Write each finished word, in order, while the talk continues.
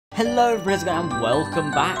Hello everybody, and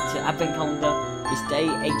welcome back to Advent Calendar. It's day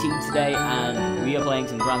 18 today, and we are playing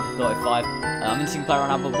some Grand Theft Auto 5. I'm in single player right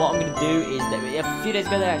now, but what I'm going to do is that a few days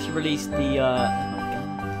ago they actually released the,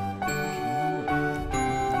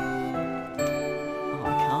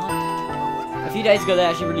 A few days ago they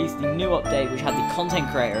actually released the new update, which had the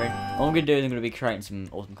content creator in. What I'm going to do is I'm going to be creating some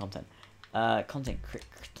awesome content.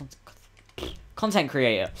 Content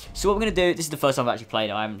creator. So what we're going to do, this is the first time I've actually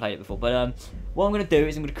played it, I haven't played it before, but what I'm going to do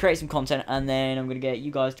is I'm going to create some content, and then I'm going to get you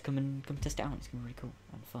guys to come test it out. It's going to be really cool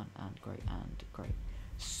and fun and great.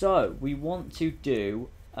 So we want to do,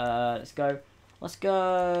 let's go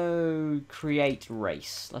create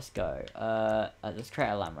race. Let's go, let's create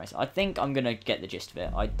a land race. I think I'm going to get the gist of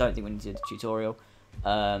it. I don't think we need to do the tutorial.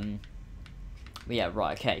 But yeah,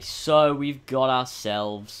 right, okay. So we've got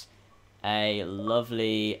ourselves a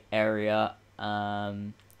lovely area.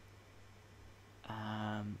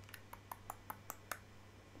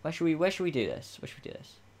 Where should we do this?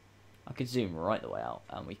 I could zoom right the way out,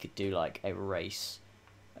 and we could do like a race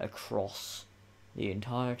across the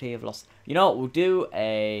entirety of Lost. You know what? We'll do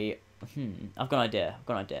a. I've got an idea.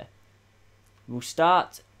 We'll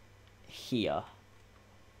start here.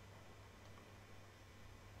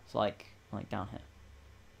 It's like down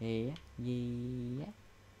here. Yeah.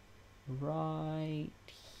 Right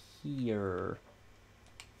here.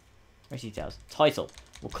 Race details. Title.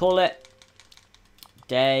 We'll call it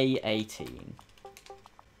Day 18.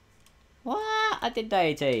 What? I did Day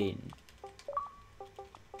 18.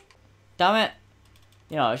 Damn it.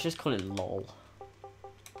 You know, let's just call it LOL.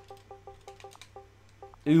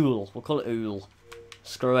 Ool. We'll call it Ool.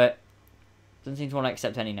 Screw it. Doesn't seem to want to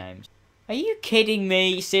accept any names. Are you kidding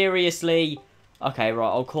me? Seriously? Okay, right.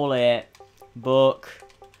 I'll call it Book.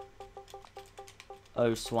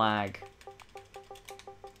 Oh, swag.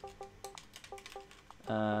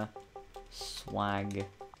 Swag.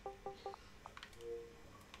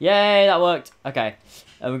 Yay, that worked. Okay.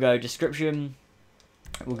 And we'll go description.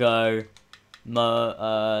 We'll go most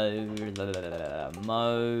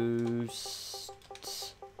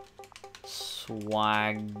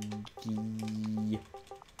swaggy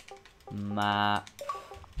map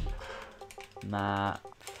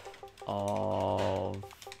of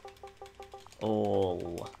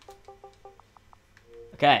all.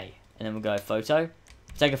 Okay, and then we'll go photo.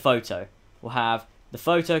 Take a photo. We'll have the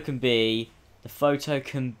photo can be.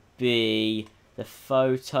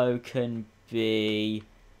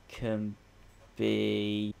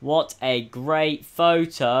 What a great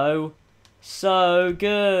photo! So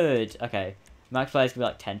good. Okay, max players can be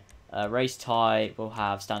like 10. Race type. We'll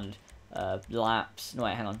have standard laps. No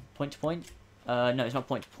wait, hang on. Point to point. No, it's not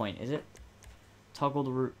point to point, is it? Toggle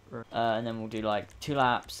the route, and then we'll do like 2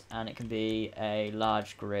 laps, and it can be a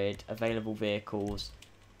large grid, available vehicles,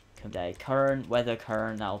 can be current, weather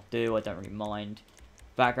current, that'll do, I don't really mind.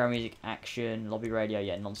 Background music, action, lobby radio,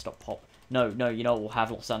 yeah, non-stop pop. No, you know what, we'll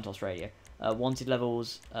have Los Santos radio. Wanted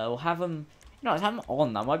levels, we'll have them, let's have them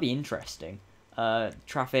on, that might be interesting.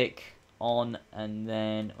 Traffic on, and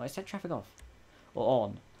then, wait, is that traffic off? Or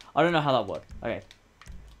on? I don't know how that works. Okay.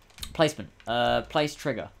 Placement, place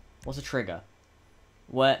trigger. What's a trigger?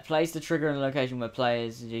 Place the trigger in a location where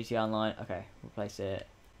players GTA Online. Okay, we'll place it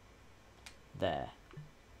there.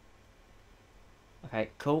 Okay,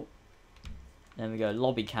 cool. Then we go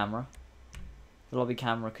lobby camera. The lobby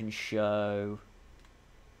camera can show.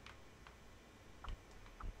 I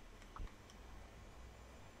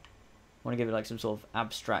want to give it like some sort of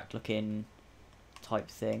abstract looking type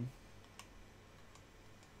thing.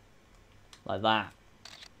 Like that.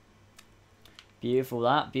 Beautiful,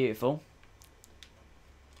 that. Beautiful.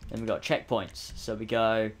 Then we got checkpoints. So we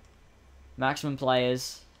go maximum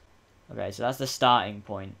players. Okay, so that's the starting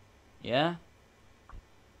point. Yeah?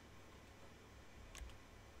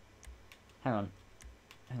 Hang on,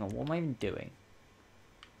 what am I even doing?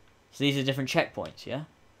 So these are different checkpoints, yeah?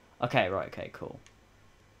 Okay, right, okay, cool.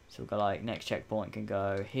 So we've got like, next checkpoint can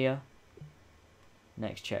go here.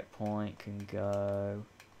 Next checkpoint can go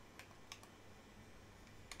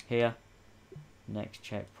here. Next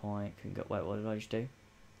checkpoint can go, wait, what did I just do?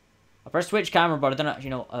 I pressed switch camera, but I don't actually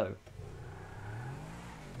know. Oh.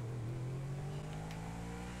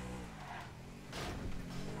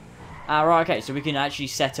 Ah, right, okay, so we can actually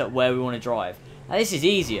set up where we want to drive. Now, this is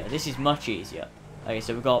easier. This is much easier. Okay,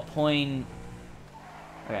 so we've got point.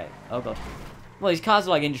 Okay, oh god. Well, these cars are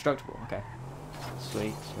like indestructible. Okay.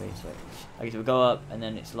 Sweet. Okay, so we go up, and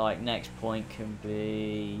then it's like next point can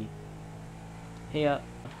be here.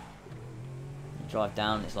 Drive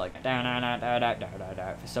down, it's like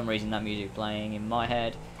for some reason that music playing in my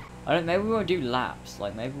head. Maybe we won't do laps,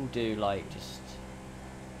 like maybe we'll do like just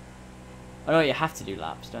I know you have to do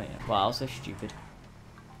laps, don't you? Wow, so stupid.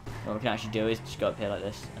 What we can actually do is just go up here like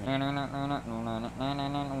this. We just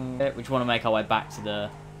want to make our way back to the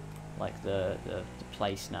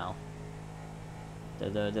place now.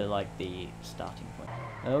 Like the starting point.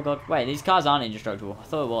 Oh god, wait, these cars aren't indestructible. I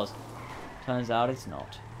thought it was. Turns out it's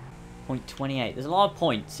not. Point 28. There's a lot of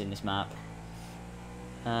points in this map.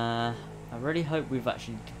 I really hope we've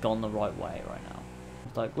actually gone the right way right now.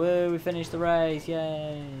 It's like, woo, we finished the race,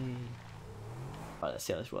 yay! Right, let's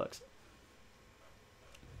see how this works.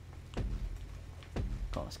 Come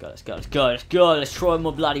on, let's go, let's go, let's go, let's go, let's try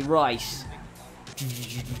my bloody race.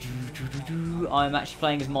 I'm actually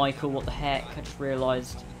playing as Michael, what the heck, I just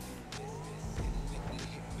realised.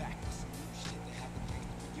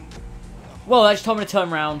 Whoa, that just told me to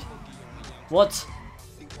turn around. What?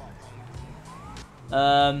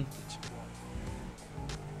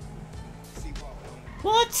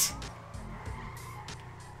 What?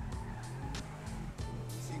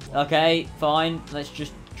 Okay, fine, let's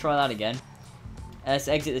just try that again. Let's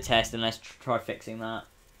exit the test and let's try fixing that.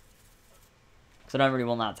 Because I don't really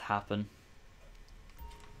want that to happen.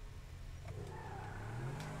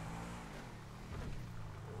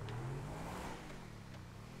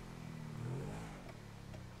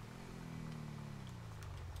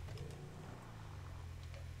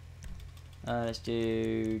 Let's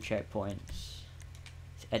do checkpoints.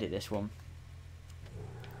 Let's edit this one.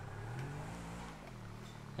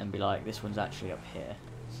 And be like, this one's actually up here.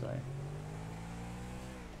 So,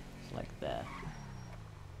 it's like there.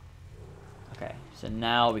 Okay, so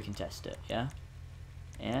now we can test it, yeah?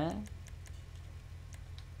 Yeah?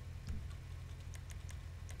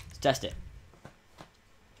 Let's test it.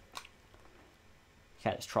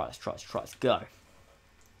 Okay, let's try, let's go.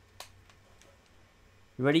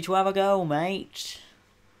 You ready to have a go, mate?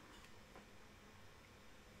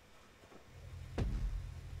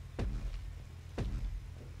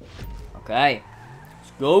 Okay,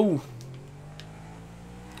 let's go.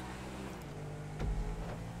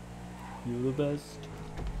 You're the best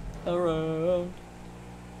around.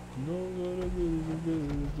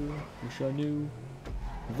 Wish I knew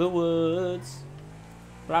the words.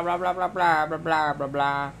 Blah blah blah blah blah blah blah blah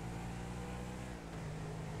blah.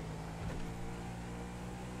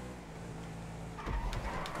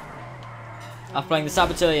 I was playing the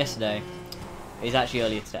Saboteur yesterday. It was actually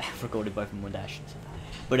earlier today. I've recorded both in one day.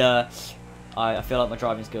 But I feel like my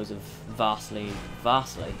driving skills have vastly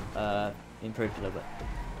improved a little bit.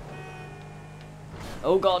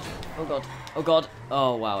 Oh god, oh god, oh god.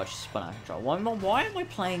 Oh wow, I just spun out of control. Why am I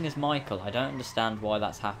playing as Michael? I don't understand why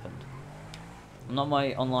that's happened. I'm not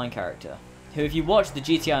my online character. Who, if you watch the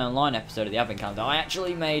GTA Online episode of the Advent Calendar, I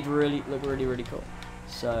actually made look really cool.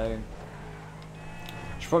 So,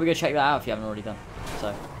 you should probably go check that out if you haven't already done.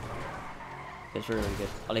 So, it's really good.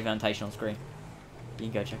 I'll leave an annotation on screen. You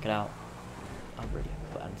can go check it out. I'll really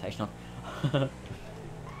put annotation on.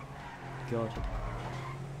 God.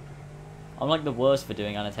 I'm like the worst for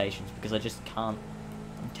doing annotations because I just can't.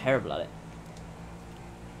 I'm terrible at it.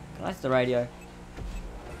 Can I the radio?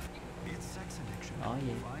 It's sex addiction. Oh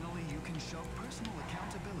yeah. Finally, you can show personal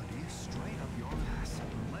accountability straight up your ass.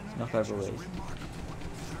 Knock over Louise. 13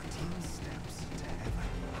 steps to heaven.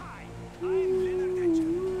 Hi, I'm Leonard Etcher.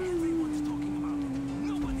 Everyone's talking about it.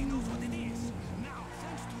 Nobody knows what it is. Now,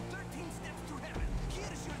 thanks to 13 steps to heaven,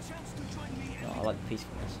 here's your chance to join me. Oh, I like the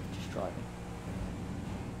peacefulness of just driving.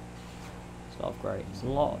 It's a lot of great. It's a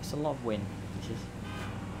lot of win. This is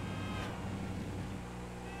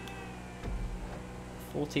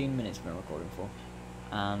 14 minutes I've been recording for,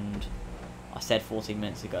 and I said 14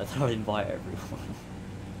 minutes ago that I would invite everyone.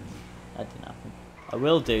 That didn't happen. I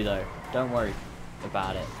will do though. Don't worry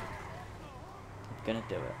about it. I'm gonna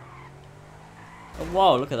do it. Oh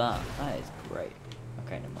whoa! Look at that. That is great.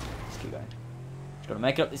 Okay, never mind. Let's keep going. Just gotta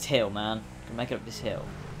make it up this hill, man. Gotta make it up this hill.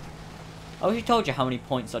 I already told you how many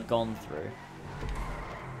points I'd gone through.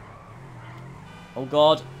 Oh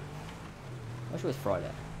god. I wish it was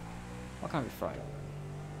Friday. Why can't it be Friday?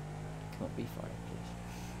 Can it be Friday, please?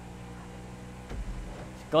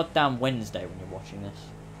 It's goddamn Wednesday when you're watching this.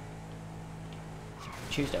 It's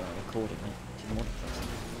Tuesday when I'm recording it. It's even more depressing.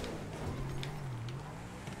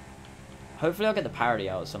 Hopefully I'll get the parody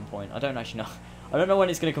out at some point. I don't actually know. I don't know when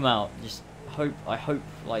it's gonna come out. I hope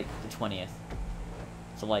like the 20th.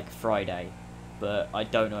 So like Friday. But I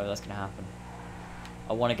don't know if that's gonna happen.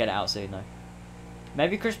 I want to get it out soon though.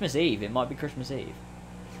 Maybe Christmas Eve. It might be Christmas Eve.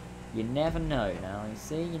 You never know now. You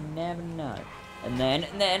see, you never know. And then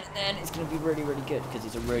it's going to be really good because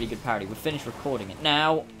it's a really good parody. We've finished recording it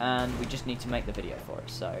now, and we just need to make the video for it.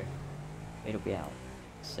 So it'll be out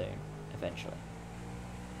soon, eventually.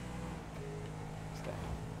 Let's go.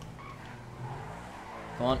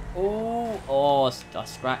 Come on. Oh, I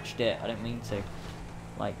scratched it. I didn't mean to.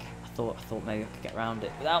 Like, I thought maybe I could get around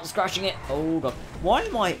it without scratching it. Oh god. Why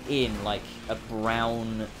am I in like a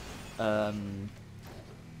brown 9F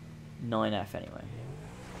anyway?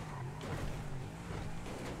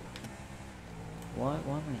 Why am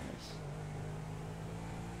I in this?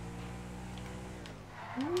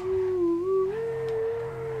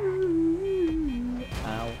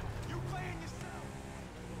 Ow.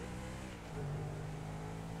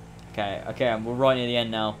 Okay, we're right near the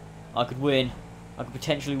end now. I could win. I could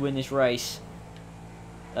potentially win this race.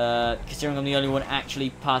 Considering I'm the only one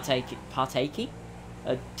actually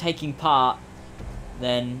taking part,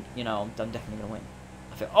 then, you know, I'm definitely going to win.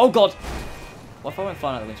 I feel, oh god! What if I went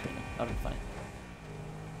flying out the windscreen? That would be funny.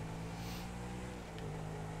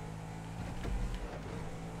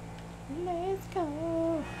 Let's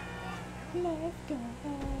go. Let's go.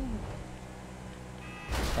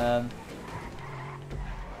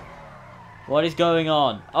 What is going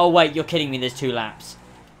on? Oh wait, you're kidding me, there's 2 laps.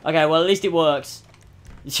 Okay, well at least it works.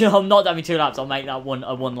 I'm not having 2 laps, I'll make that a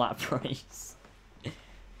 1 lap race.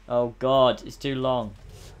 Oh god, it's too long.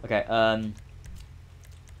 Okay, how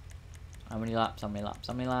many laps, how many laps,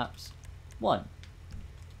 how many laps? 1.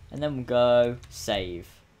 And then we'll go save.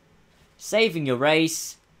 Saving your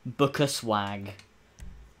race, book a swag.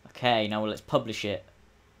 Okay, now let's publish it.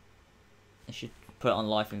 I should put it on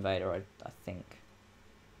Life Invader, I think.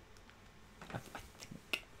 I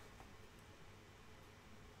think.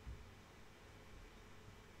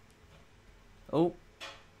 Oh.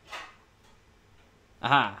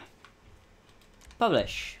 Aha.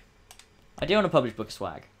 Publish. I do want to publish Book of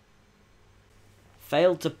Swag.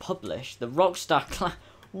 Failed to publish the Rockstar Cloud.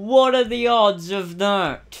 What are the odds of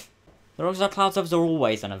that? The Rockstar Cloud subs are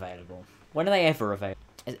always unavailable. When are they ever available?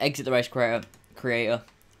 Exit the race creator,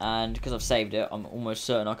 and because I've saved it, I'm almost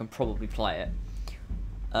certain I can probably play it.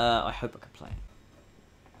 I hope I can play it.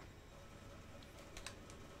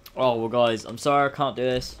 Oh well, guys, I'm sorry I can't do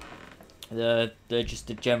this.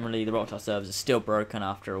 Generally the Rockstar servers are still broken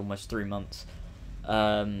after almost 3 months.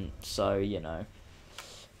 So you know,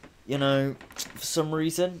 for some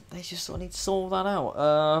reason they just sort of need to solve that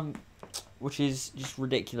out. Which is just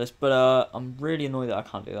ridiculous. But I'm really annoyed that I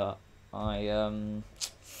can't do that.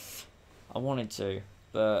 I wanted to,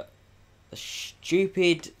 but the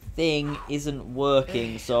stupid thing isn't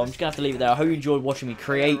working, so I'm just gonna have to leave it there. I hope you enjoyed watching me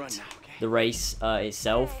create the race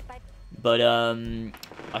itself, but I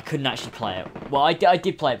couldn't actually play it. Well, I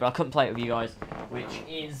did play it, but I couldn't play it with you guys, which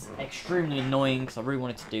is extremely annoying because I really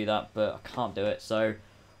wanted to do that, but I can't do it. So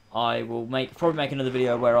I will probably make another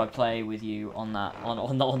video where I play with you on that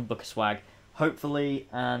on Book of Swag, hopefully,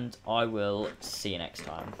 and I will see you next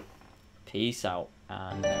time. Peace out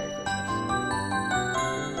and Merry Christmas.